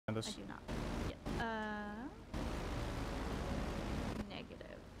us? I do not. Yeah.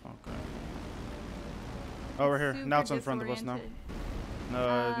 Negative. Okay. Oh, we're here. Now it's in front of us now.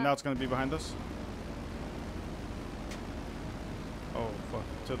 Now it's gonna be behind us. Oh fuck!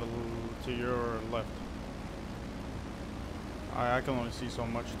 To your left. I can only see so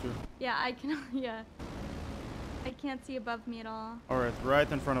much too. Yeah, I can. Yeah. I can't see above me at all. All right,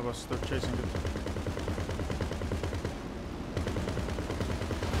 right in front of us. They're chasing it.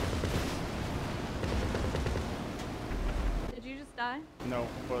 Did you just die? No,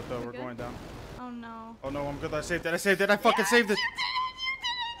 but we're going down. Oh no. Oh no, I'm good. I saved it. I saved it. I fucking saved it. You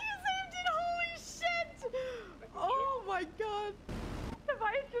saved it! Holy shit! Oh my god.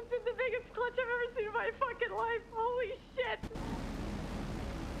 Tobias just did the biggest clutch I've ever seen in my fucking life. Holy shit.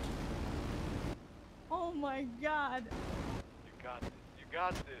 Oh my god. You got this. You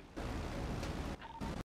got this.